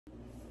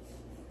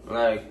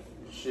like,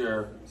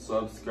 share,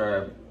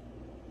 subscribe,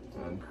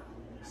 and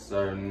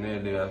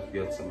serenade have to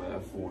get to my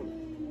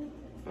phone.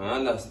 I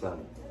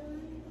understand.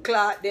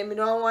 Clark, them, you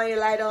don't want you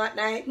lie down at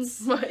night.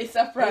 It's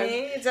a prank.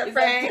 It's a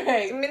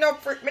prank. Me not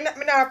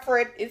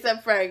afraid. It's a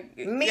prank.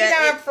 Me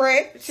not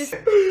afraid. You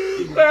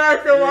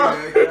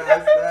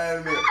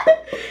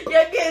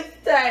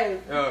get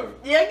style. Oh.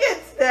 You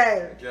get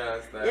style.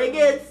 You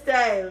get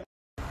style.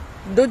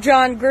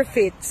 Dujan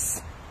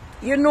Griffiths,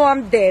 you know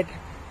I'm dead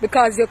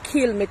because you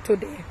killed me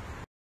today.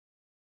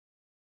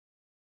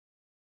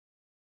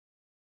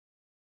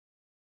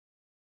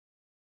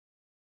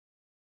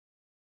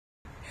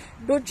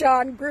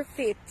 Dujan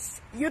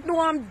Griffiths, you know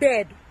I'm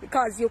dead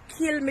because you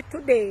killed me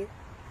today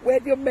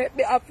when you make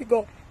me have to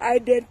go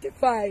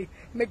identify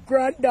my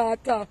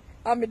granddaughter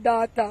and my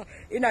daughter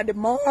in the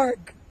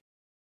morgue.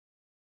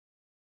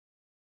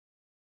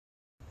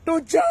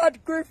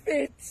 Dujan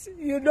Griffiths,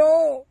 you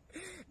know.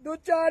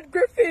 Dujan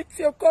Griffiths,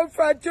 you come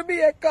from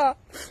Jamaica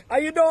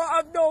and you don't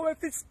have nowhere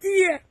to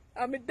stay.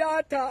 And my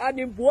daughter and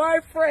his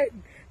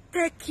boyfriend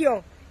take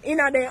you in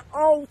their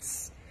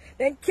house.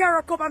 Then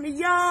carry come to my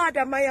yard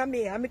in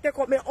Miami and me take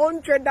up my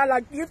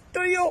 $100 gift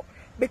to you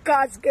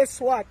because guess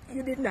what?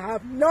 You didn't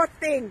have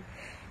nothing.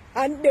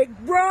 And they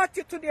brought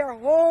you to their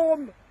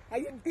home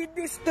and you did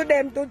this to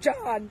them,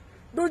 Dujan.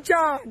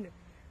 Dujan,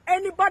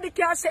 anybody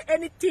can say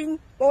anything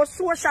about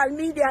social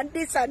media and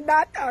this and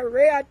that and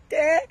rare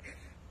day.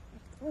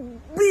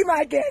 Be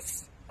my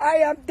guest. I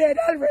am dead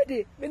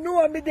already. Me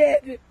know I'm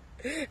dead.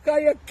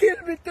 Because you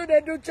killed me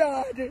today,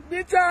 Dujan.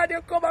 Dujan,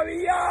 you come to my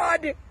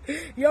yard.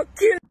 You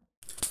killed.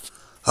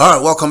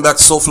 Alright, welcome back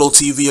to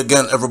SouFLoTV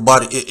again,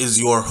 everybody. It is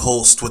your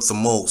host with the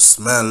most.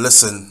 Man,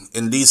 listen,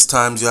 in these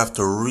times you have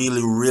to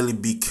really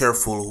be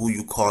careful who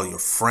you call your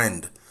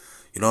friend.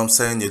 You know what I'm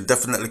saying? You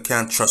definitely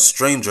can't trust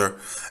stranger,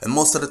 and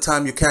most of the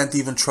time you can't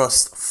even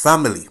trust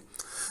family.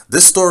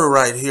 This story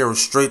right here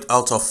is straight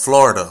out of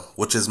Florida,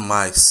 which is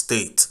my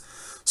state.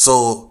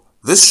 So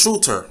this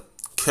shooter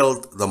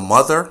killed the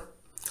mother,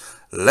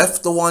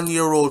 left the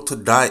 1-year-old to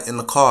die in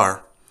the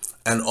car,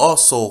 and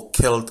also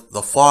killed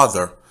the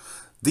father.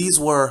 These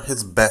were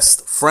his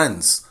best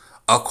friends,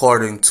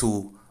 according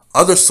to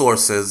other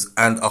sources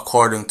and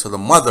according to the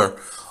mother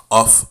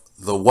of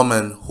the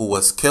woman who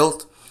was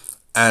killed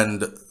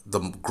and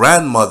the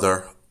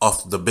grandmother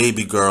of the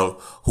baby girl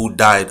who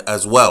died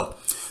as well.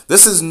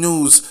 This is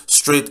news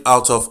straight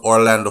out of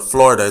Orlando,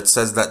 Florida. It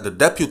says that the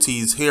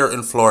deputies here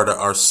in Florida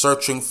are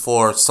searching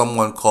for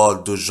someone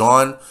called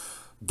Dwayne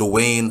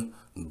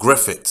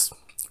Griffith.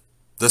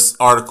 This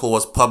article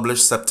was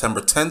published September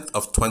 10th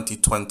of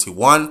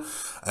 2021.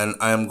 And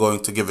I am going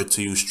to give it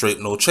to you straight,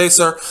 no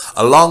chaser,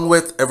 along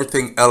with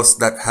everything else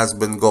that has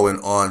been going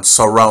on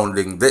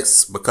surrounding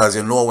this. Because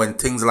you know when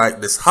things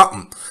like this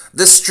happen,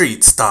 the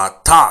streets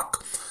start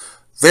talk.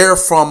 They're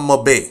from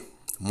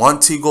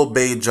Montego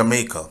Bay,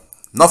 Jamaica.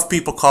 Enough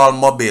people call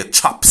Mobay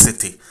Chop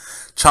City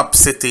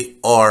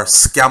or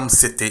Scam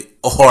City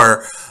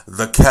or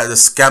the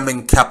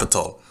scamming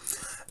capital.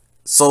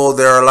 So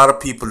there are a lot of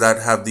people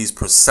that have these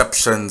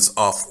perceptions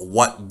of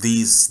what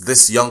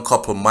this young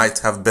couple might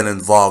have been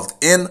involved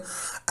in,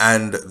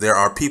 and there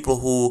are people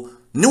who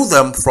knew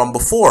them from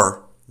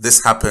before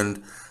this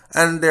happened,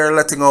 and they're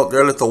letting out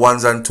their little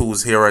ones and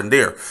twos here and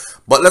there.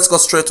 But let's go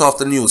straight off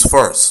the news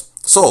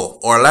first. So,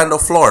 Orlando,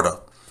 Florida,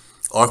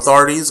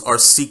 authorities are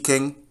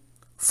seeking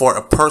for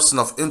a person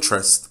of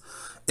interest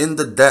in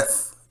the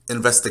death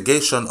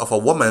investigation of a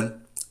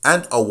woman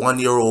and a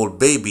 1-year-old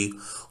baby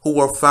who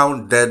were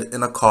found dead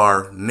in a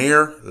car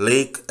near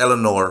Lake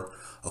Eleanor,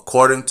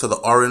 according to the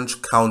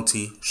Orange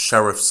County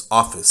Sheriff's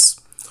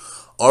Office.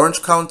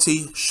 Orange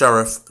County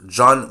Sheriff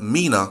John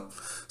Mina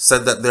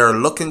said that they are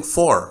looking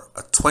for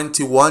a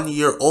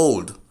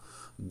 21-year-old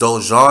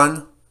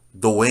Dwayne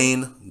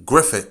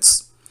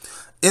Griffiths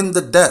in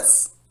the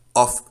death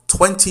of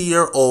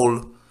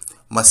 20-year-old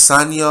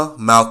Masania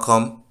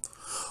Malcolm,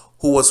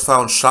 who was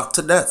found shot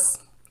to death,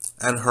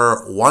 and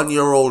her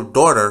 1-year-old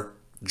daughter,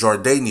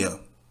 Jordania.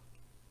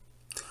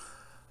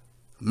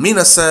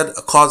 Mina said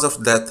a cause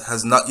of death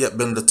has not yet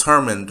been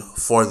determined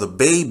for the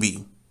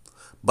baby,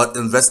 but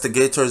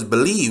investigators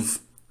believe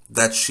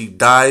that she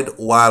died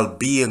while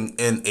being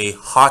in a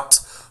hot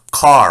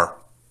car.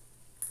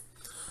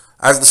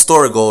 As the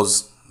story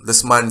goes,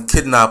 this man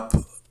kidnapped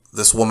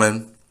this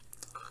woman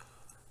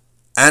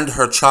and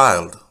her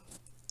child.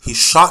 He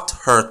shot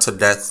her to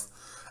death,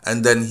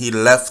 and then he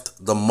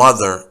left the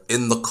mother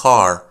in the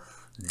car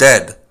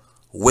dead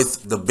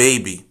with the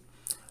baby.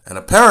 And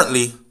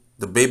apparently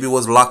the baby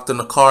was locked in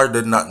the car,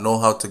 did not know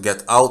how to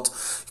get out.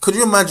 Could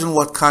you imagine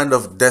what kind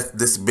of death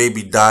this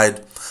baby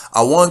died?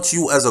 I want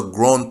you as a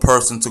grown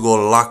person to go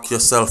lock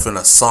yourself in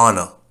a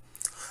sauna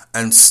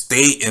and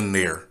stay in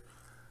there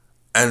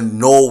and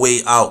no way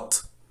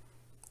out.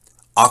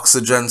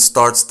 Oxygen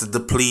starts to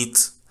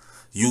deplete.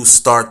 You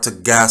start to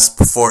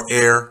gasp for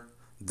air.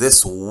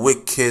 This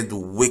wicked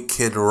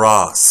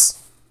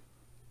Ross.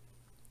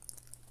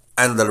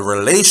 And the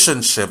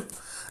relationship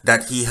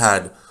that he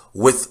had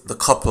with the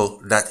couple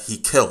that he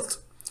killed.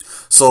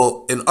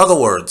 So, in other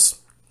words,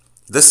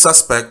 This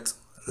suspect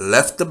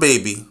left the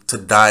baby to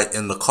die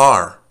in the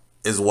car,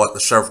 is what the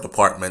sheriff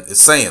department is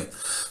saying.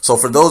 So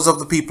for those of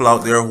the people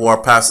out there who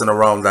are passing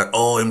around that,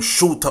 oh, him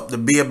shoot up the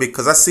baby,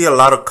 because I see a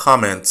lot of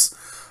comments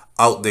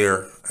out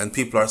there and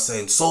people are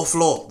saying,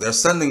 SouFlo, they're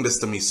sending this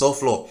to me,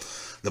 SouFlo,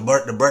 the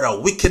brother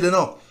wicked, you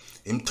know,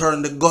 him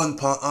turn the gun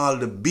upon all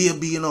the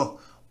baby, you know,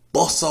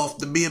 bust off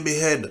the baby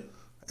head.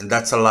 And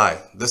that's a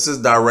lie. This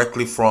is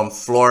directly from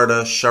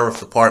Florida Sheriff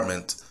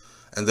Department.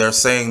 And they're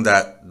saying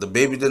that the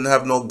baby didn't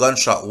have no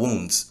gunshot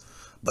wounds,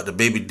 but the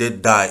baby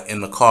did die in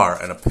the car.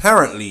 And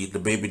apparently the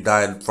baby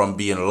died from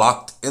being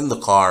locked in the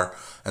car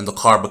and the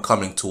car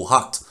becoming too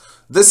hot.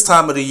 This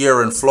time of the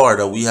year in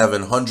Florida, we have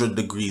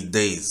 100-degree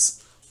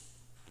days.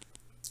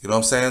 You know what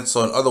I'm saying?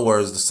 So in other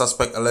words, the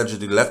suspect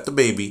allegedly left the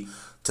baby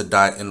to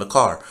die in the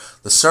car.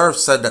 The sheriff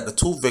said that the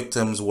two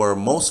victims were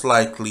most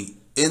likely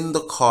in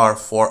the car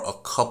for a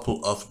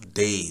couple of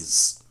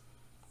days.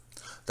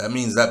 That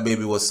means that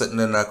baby was sitting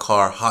in that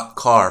car, hot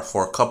car,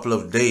 for a couple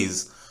of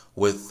days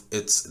with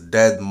its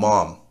dead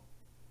mom.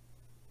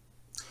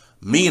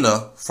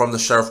 Mina from the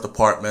sheriff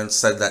department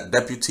said that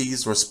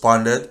deputies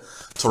responded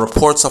to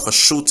reports of a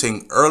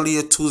shooting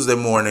earlier Tuesday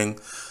morning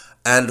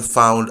and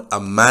found a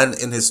man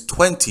in his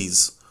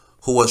 20s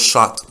who was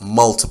shot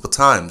multiple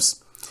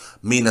times.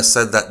 Mina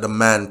said that the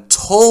man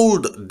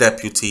told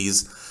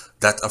deputies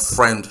that a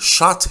friend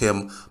shot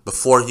him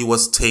before he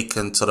was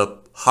taken to the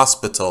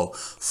hospital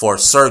for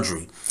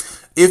surgery.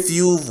 If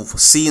you've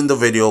seen the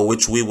video,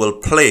 which we will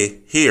play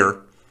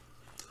here,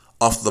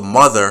 of the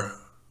mother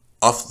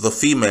of the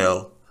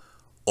female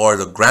or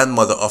the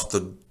grandmother of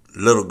the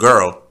little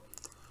girl,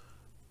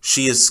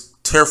 she is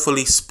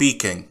tearfully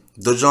speaking,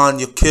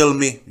 Dejan, you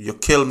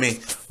kill me,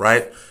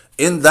 right?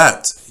 In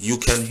that, you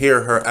can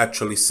hear her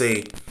actually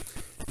say,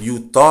 you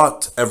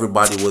thought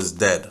everybody was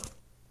dead.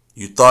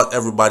 You thought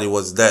everybody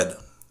was dead,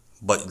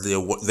 but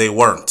they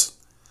weren't.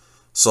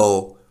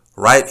 So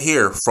right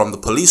here from the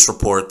police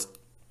report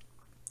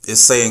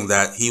is saying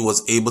that he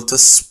was able to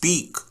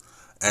speak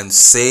and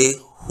say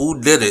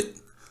who did it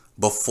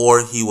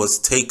before he was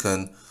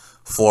taken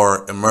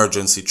for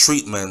emergency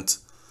treatment,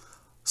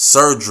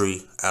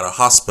 surgery at a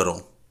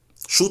hospital.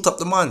 Shoot up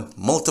the man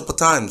multiple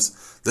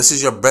times. This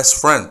is your best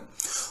friend.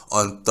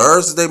 On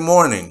Thursday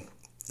morning,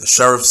 the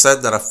sheriff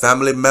said that a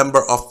family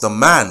member of the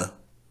man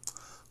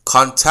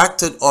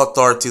contacted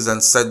authorities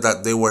and said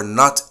that they were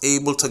not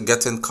able to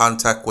get in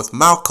contact with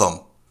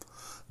Malcolm,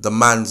 the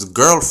man's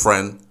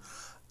girlfriend,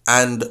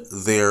 and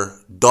their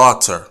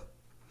daughter.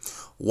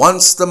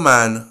 Once the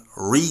man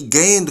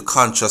regained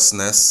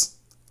consciousness,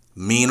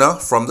 Mina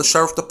from the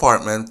sheriff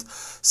department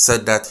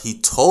said that he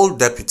told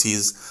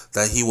deputies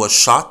that he was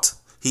shot.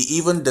 He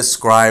even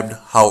described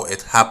how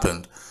it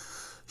happened.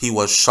 He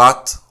was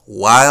shot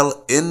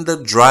while in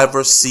the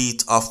driver's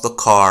seat of the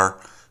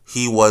car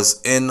he was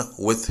in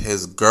with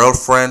his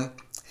girlfriend,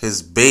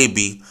 his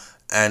baby,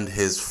 and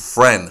his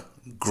friend,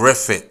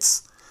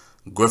 Griffiths.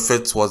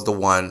 Griffiths was the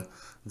one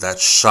that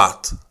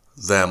shot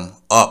them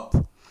up.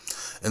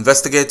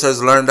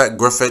 Investigators learned that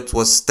Griffith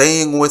was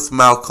staying with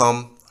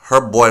Malcolm,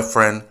 her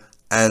boyfriend,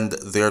 and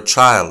their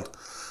child.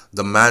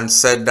 The man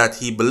said that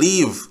he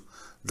believed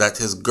that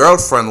his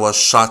girlfriend was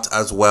shot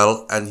as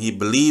well, and he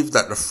believed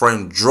that the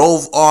friend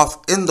drove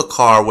off in the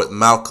car with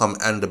Malcolm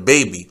and the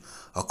baby,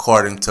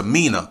 according to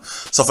Mina.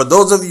 So for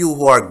those of you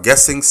who are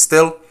guessing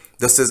still,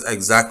 this is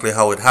exactly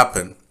how it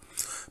happened.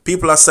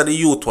 People have said the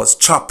youth was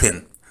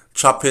chopping.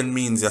 Chopping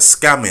means you're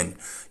scamming.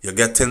 You're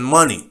getting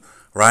money,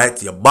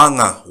 right? Your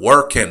banga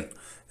working.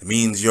 It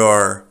means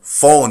your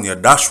phone, your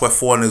dashware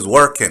phone is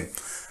working.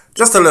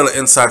 Just a little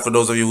insight for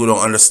those of you who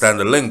don't understand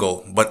the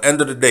lingo. But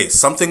end of the day,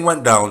 something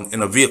went down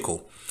in a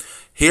vehicle.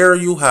 Here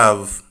you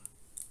have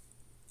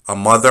a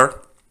mother,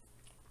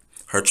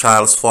 her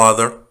child's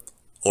father,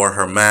 or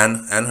her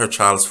man and her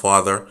child's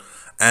father,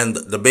 and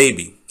the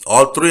baby.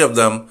 All three of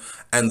them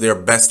and their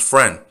best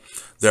friend.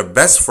 Their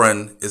best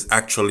friend is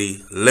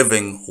actually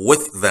living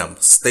with them,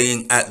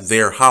 staying at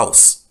their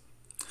house.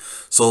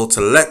 So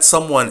to let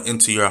someone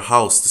into your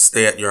house, to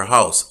stay at your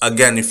house,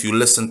 again, if you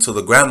listen to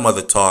the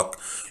grandmother talk,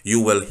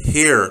 you will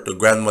hear the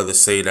grandmother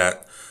say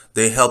that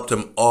they helped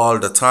him all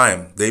the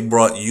time. They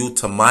brought you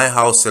to my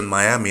house in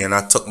Miami and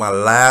I took my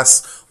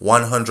last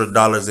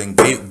 $100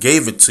 and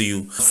gave it to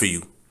you for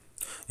you.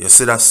 You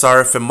see that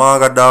sorry for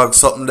Marga dog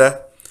something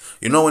there?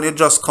 You know when you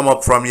just come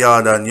up from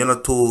yard and you're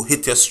not to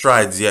hit your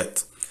strides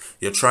yet.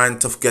 You're trying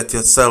to get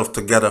yourself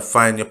together,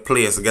 find your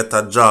place, get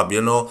a job,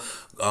 you know,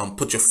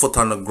 put your foot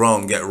on the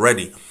ground, get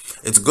ready.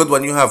 It's good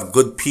when you have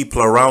good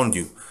people around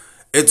you.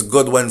 It's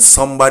good when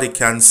somebody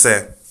can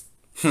say,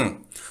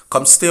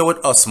 come stay with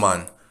us,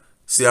 man.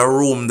 See a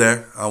room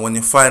there, and when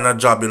you find a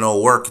job, you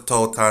know, work it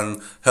out and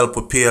help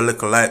with pay a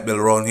little light bill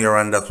around here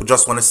and that. We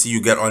just want to see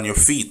you get on your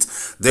feet.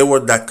 They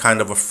were that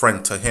kind of a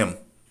friend to him.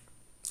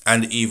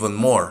 And even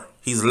more,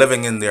 he's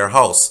living in their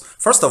house.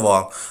 First of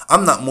all,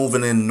 I'm not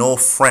moving in no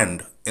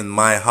friend in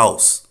my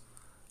house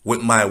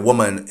with my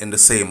woman in the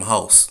same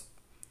house.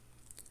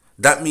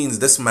 That means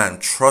this man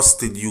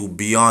trusted you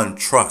beyond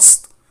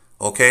trust.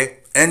 Okay?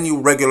 Any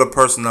regular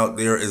person out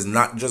there is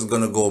not just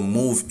going to go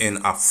move in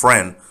a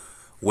friend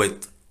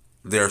with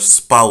their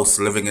spouse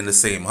living in the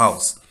same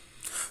house.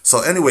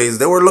 So anyways,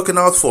 they were looking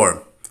out for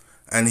him,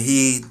 and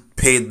he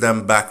paid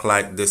them back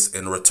like this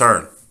in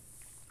return.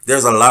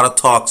 There's a lot of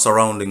talk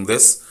surrounding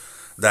this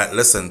that,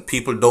 listen,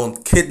 people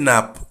don't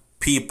kidnap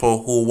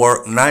people who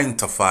work 9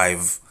 to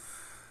 5.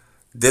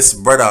 This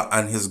brother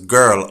and his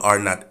girl are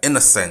not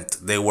innocent.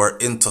 They were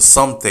into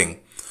something.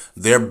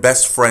 Their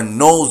best friend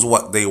knows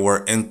what they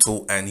were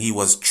into, and he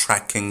was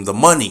tracking the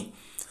money.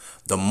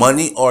 The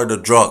money or the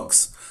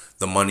drugs.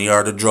 The money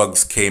or the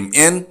drugs came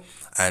in,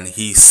 and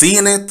he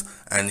seen it,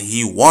 and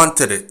he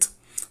wanted it.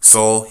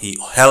 So he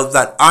held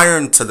that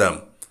iron to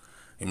them.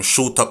 Him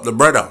shoot up the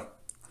brother.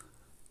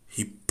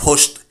 He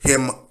pushed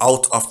him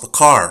out of the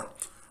car.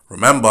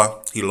 Remember,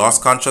 he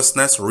lost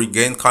consciousness,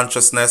 regained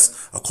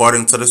consciousness,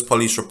 according to this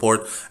police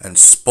report, and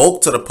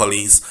spoke to the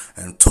police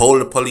and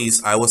told the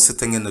police, I was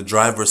sitting in the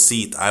driver's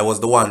seat. I was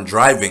the one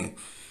driving.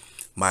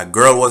 My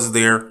girl was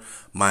there.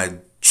 My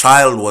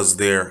child was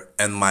there.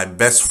 And my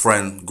best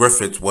friend,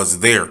 Griffith,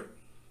 was there.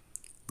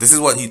 This is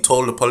what he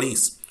told the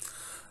police.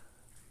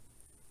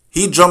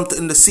 He jumped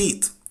in the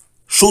seat,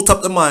 shoot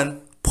up the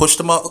man, pushed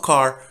him out the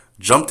car,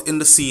 jumped in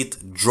the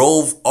seat,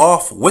 drove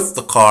off with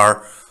the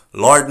car.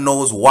 Lord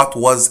knows what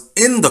was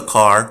in the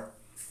car.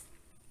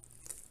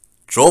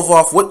 Drove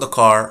off with the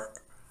car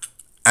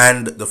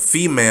and the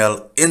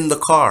female in the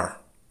car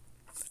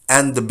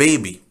and the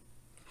baby.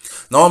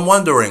 Now I'm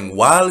wondering,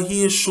 while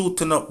he is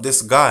shooting up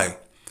this guy,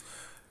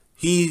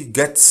 he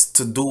gets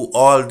to do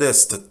all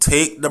this, to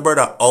take the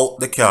brother out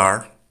the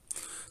car,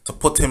 to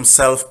put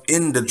himself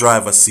in the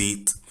driver's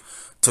seat,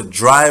 to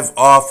drive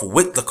off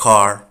with the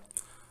car.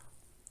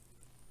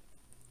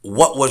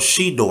 What was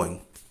she doing?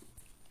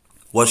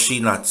 Was she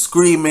not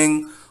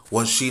screaming?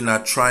 Was she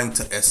not trying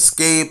to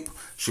escape?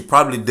 She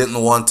probably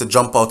didn't want to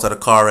jump out of the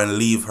car and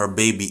leave her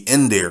baby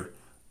in there.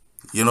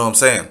 You know what I'm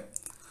saying?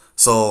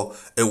 So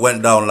it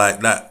went down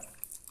like that.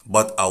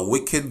 But a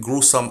wicked,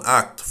 gruesome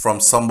act from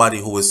somebody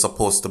who is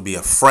supposed to be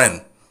a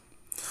friend.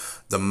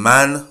 The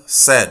man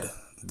said,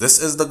 this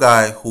is the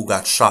guy who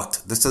got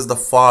shot. This is the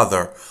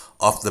father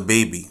of the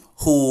baby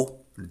who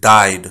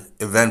died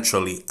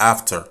eventually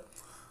after.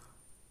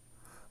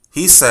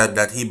 He said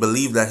that he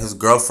believed that his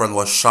girlfriend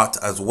was shot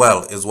as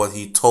well, is what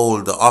he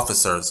told the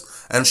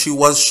officers. And she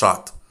was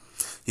shot.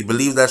 He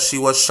believed that she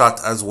was shot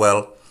as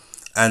well.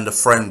 And the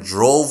friend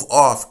drove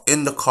off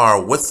in the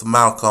car with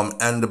Malcolm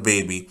and the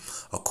baby,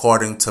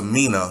 according to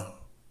Mina.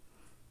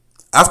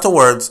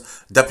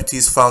 Afterwards,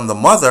 deputies found the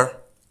mother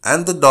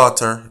and the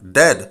daughter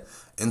dead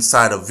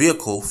inside a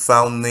vehicle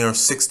found near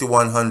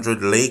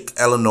 6100 Lake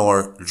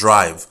Eleanor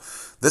Drive.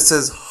 This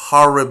is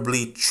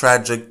horribly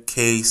tragic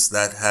case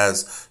that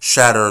has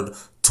shattered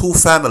 2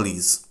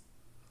 families.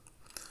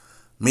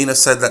 Mina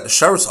said that the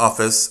sheriff's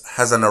office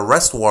has an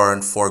arrest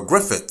warrant for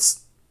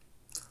Griffiths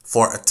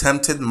for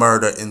attempted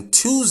murder in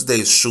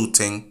Tuesday's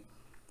shooting.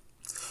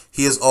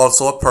 He is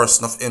also a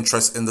person of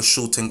interest in the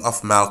shooting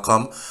of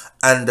Malcolm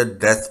and the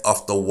death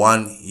of the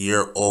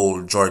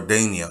 1-year-old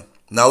Jordania.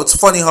 Now, it's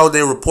funny how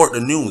they report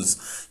the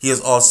news. He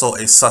is also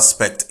a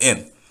suspect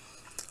in.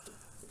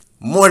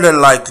 More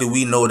than likely,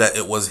 we know that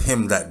it was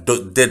him that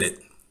did it.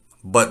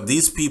 But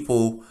these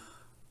people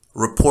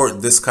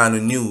report this kind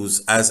of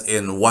news as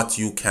in what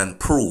you can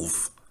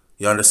prove.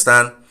 You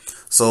understand?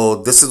 So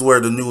this is where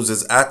the news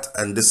is at,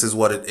 and this is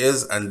what it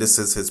is, and this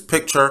is his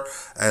picture.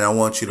 And I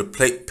want you to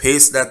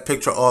paste that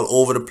picture all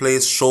over the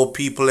place, show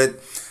people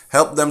it,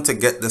 help them to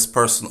get this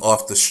person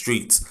off the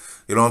streets.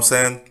 You know what I'm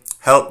saying?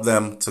 Help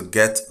them to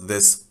get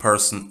this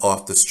person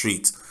off the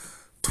streets.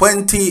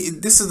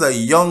 This is a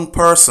young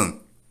person.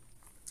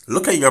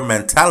 Look at your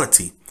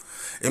mentality.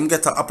 Him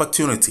get an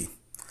opportunity.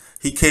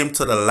 He came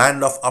to the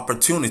land of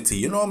opportunity.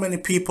 You know how many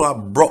people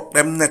have broke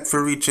them neck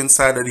for reach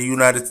inside of the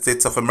United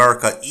States of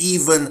America,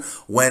 even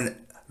when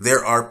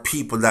there are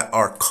people that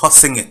are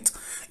cussing it.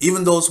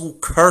 Even those who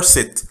curse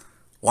it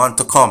want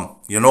to come.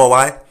 You know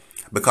why?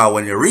 Because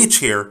when you reach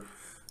here,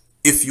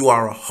 if you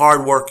are a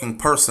hardworking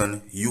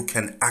person, you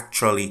can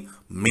actually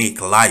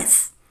make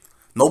life.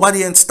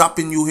 Nobody ain't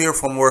stopping you here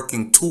from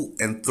working 2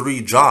 and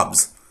 3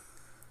 jobs.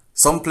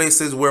 Some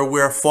places where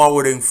we're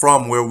forwarding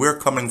from, where we're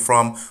coming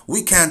from,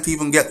 we can't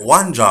even get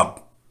 1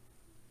 job.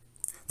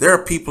 There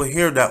are people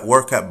here that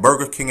work at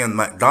Burger King and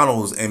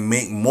McDonald's and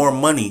make more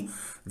money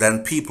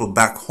than people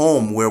back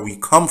home where we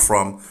come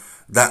from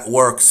that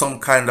work some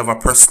kind of a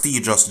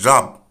prestigious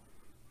job.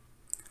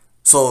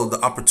 So the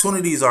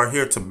opportunities are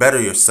here to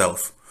better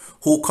yourself.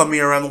 Who come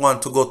here and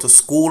want to go to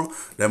school,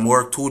 them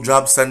work 2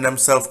 jobs, send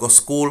themselves to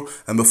school,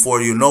 and before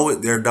you know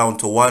it, they're down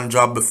to 1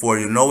 job. Before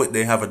you know it,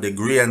 they have a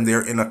degree and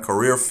they're in a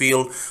career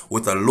field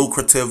with a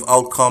lucrative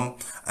outcome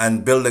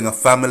and building a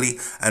family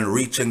and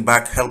reaching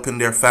back, helping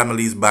their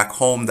families back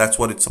home. That's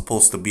what it's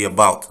supposed to be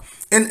about.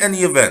 In any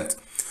event,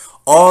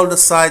 all the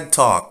side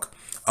talk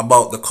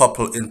about the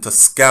couple into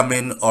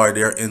scamming or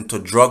they're into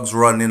drugs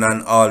running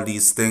and all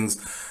these things,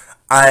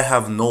 I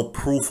have no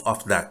proof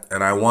of that.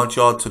 And I want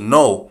y'all to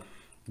know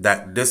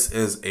that this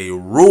is a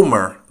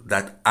rumor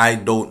that I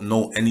don't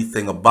know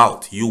anything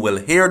about. You will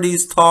hear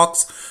these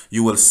talks,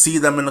 you will see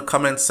them in the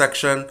comment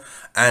section,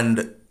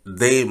 and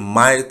they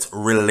might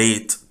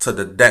relate to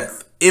the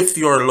death if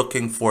you're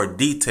looking for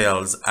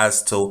details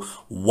as to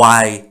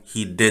why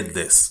he did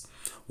this.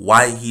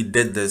 Why he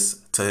did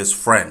this to his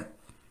friend,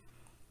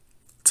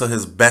 to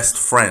his best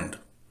friend.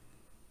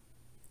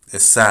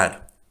 It's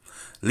sad.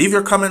 Leave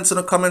your comments in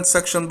the comment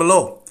section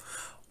below.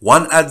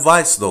 One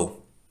advice though,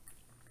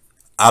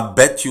 I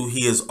bet you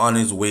he is on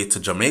his way to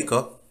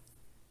Jamaica,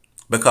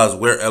 because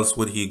where else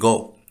would he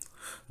go?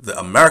 The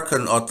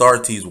American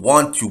authorities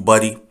want you,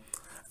 buddy.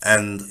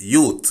 And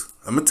youth,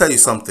 let me tell you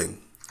something.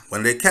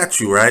 When they catch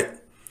you, right,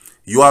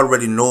 you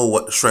already know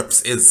what the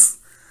Shreps is.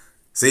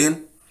 See?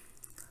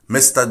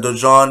 Mr.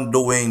 Dejon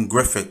Dwayne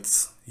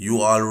Griffiths,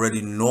 you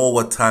already know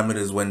what time it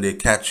is when they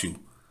catch you.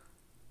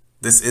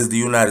 This is the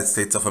United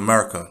States of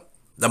America.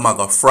 Them are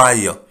gonna fry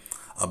you.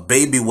 A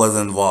baby was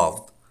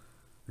involved.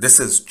 This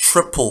is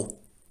triple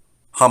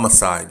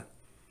homicide,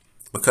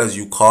 because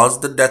you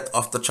caused the death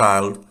of the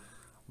child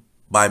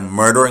by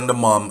murdering the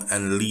mom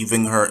and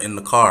leaving her in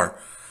the car.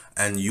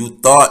 And you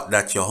thought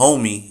that your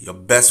homie, your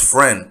best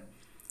friend,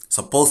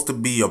 supposed to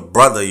be your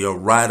brother, your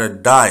ride or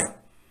die.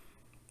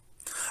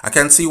 I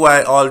can see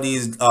why all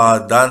these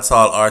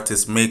dancehall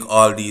artists make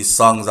all these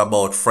songs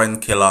about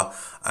friend killer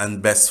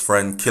and best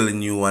friend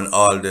killing you and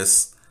all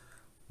this.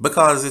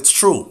 Because it's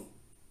true.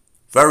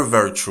 Very,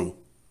 very true.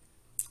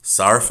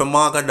 Sorry for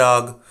Maga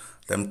dog.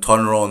 Them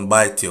turn around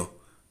bite you.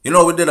 You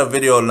know, we did a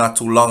video not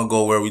too long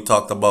ago where we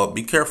talked about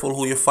be careful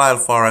who you file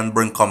for and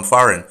bring come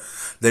foreign.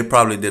 They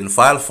probably didn't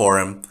file for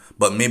him,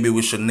 but maybe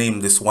we should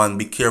name this one,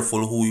 be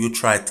careful who you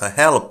try to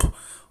help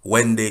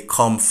when they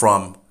come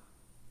from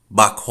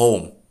back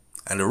home.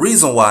 And the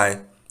reason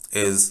why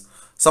is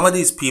some of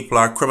these people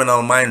are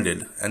criminal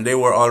minded and they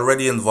were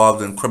already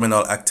involved in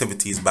criminal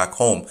activities back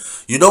home.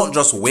 You don't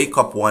just wake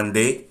up one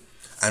day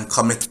and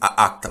commit an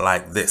act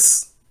like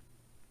this.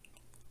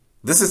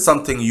 This is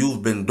something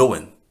you've been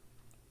doing.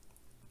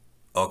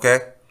 Okay?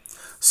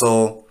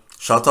 So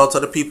shout out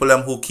to the people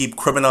them who keep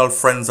criminal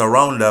friends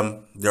around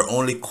them. They're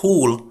only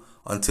cool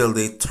until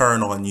they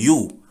turn on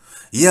you.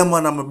 Yeah,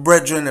 man, I'm a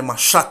brethren, I'm a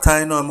shot,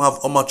 I know I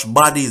have how much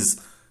bodies.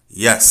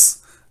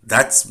 Yes,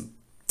 that's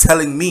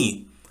telling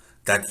me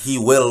that he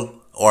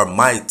will or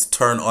might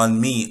turn on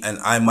me and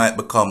I might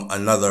become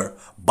another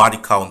body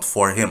count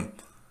for him.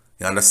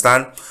 You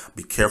understand?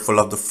 Be careful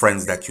of the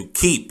friends that you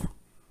keep.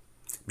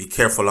 Be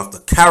careful of the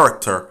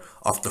character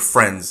of the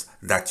friends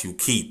that you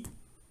keep.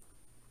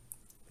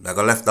 Now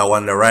go left that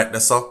one there, right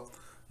there, so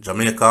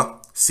Jamaica,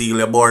 seal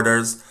your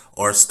borders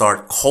or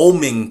start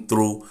combing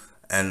through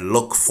and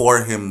look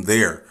for him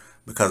there,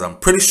 because I'm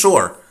pretty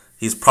sure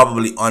he's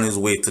probably on his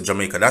way to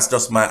Jamaica. That's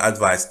just my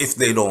advice if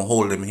they don't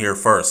hold him here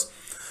first.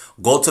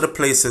 Go to the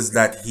places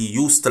that he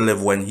used to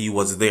live when he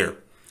was there.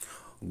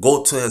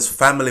 Go to his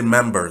family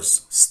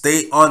members.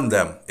 Stay on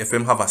them. If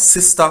him have a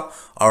sister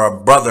or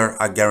a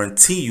brother, I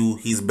guarantee you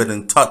he's been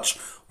in touch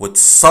with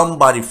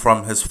somebody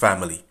from his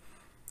family.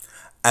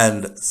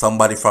 And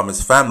somebody from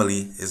his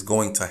family is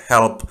going to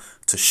help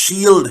to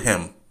shield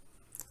him.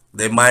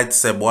 They might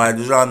say, boy,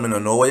 Dejon, I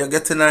don't know where you're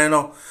getting now, you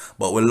know,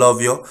 but we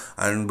love you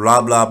and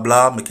blah, blah,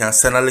 blah. We can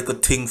send a little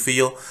thing for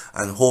you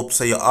and hope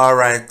so you're all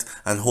right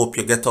and hope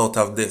you get out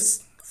of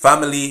this.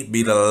 Family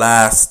be the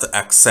last to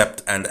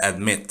accept and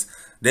admit.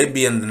 They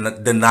be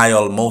in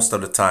denial most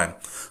of the time.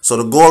 So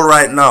the goal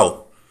right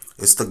now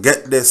is to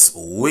get this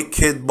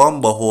wicked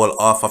bumblehole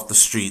off of the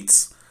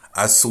streets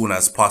as soon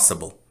as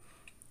possible.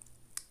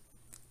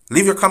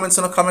 Leave your comments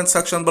in the comment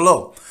section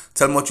below.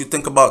 Tell me what you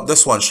think about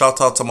this one.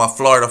 Shout out to my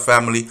Florida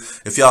family.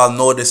 If y'all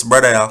know this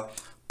brother,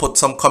 put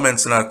some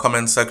comments in the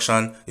comment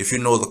section. If you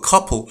know the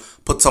couple,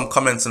 put some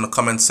comments in the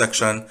comment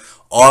section.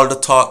 All the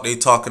talk they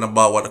talking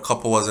about, what the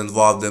couple was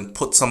involved in,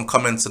 put some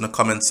comments in the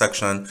comment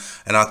section.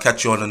 And I'll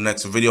catch you on the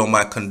next video.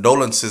 My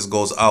condolences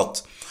goes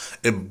out.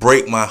 It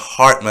break my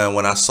heart, man,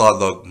 when I saw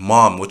the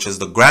mom, which is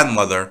the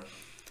grandmother.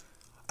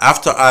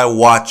 After I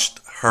watched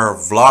her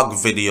vlog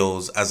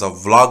videos as a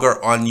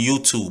vlogger on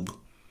YouTube,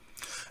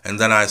 and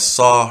then I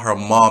saw her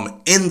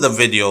mom in the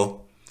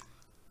video,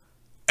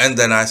 and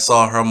then I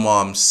saw her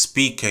mom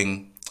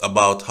speaking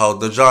about how,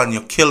 Dejon,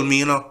 you kill me,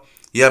 you know?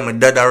 Yeah, I'm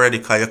dead already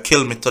because you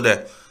killed me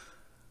today.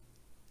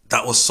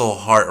 That was so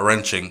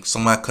heart-wrenching. So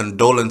my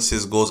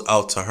condolences goes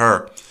out to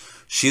her.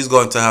 She's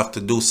going to have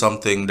to do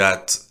something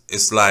that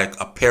is like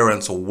a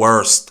parent's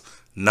worst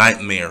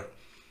nightmare,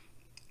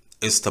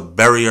 is to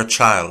bury your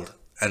child.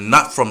 And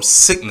not from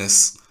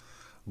sickness,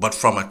 but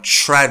from a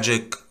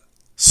tragic,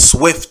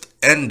 swift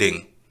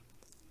ending.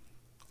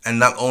 And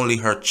not only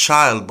her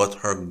child, but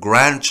her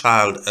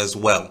grandchild as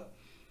well.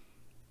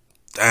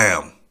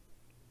 Damn.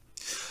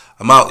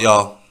 I'm out,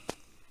 y'all.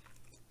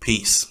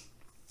 Peace.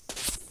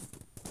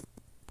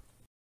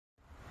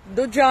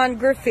 Dejon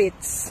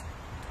Griffiths,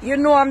 you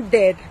know I'm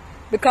dead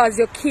because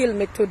you killed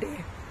me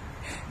today.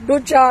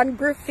 Dejon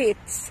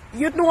Griffiths,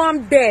 you know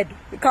I'm dead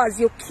because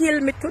you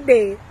killed me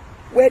today.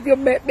 When you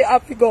make me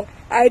have to go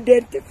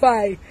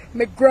identify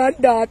my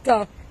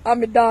granddaughter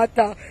and my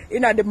daughter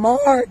in the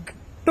morgue.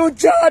 to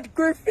John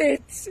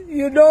Griffiths,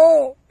 you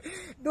know.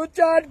 To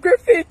John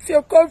Griffiths,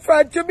 you come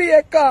from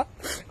Jamaica.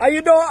 And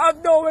you don't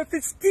have nowhere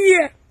to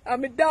stay.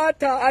 And my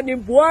daughter and his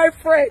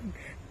boyfriend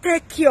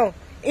take you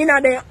in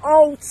their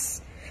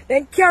house.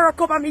 Then carry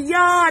come to my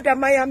yard in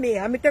Miami.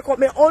 And me take up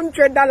my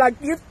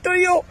 $100 gift to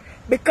you.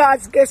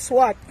 Because guess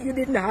what? You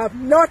didn't have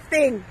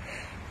nothing.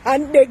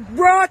 And they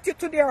brought you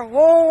to their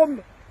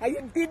home. And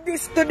you did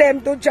this to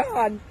them, to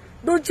John.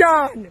 To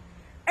John.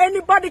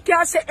 Anybody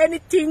can say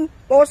anything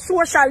about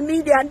social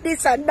media and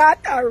this and that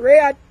and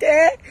rare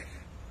day.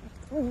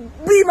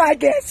 Be my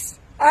guest.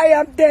 I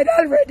am dead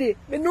already.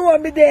 Me know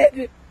I'm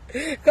dead.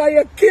 Because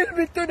you killed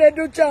me today,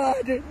 to John.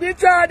 The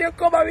John, you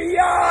come to my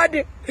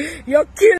yard. You killed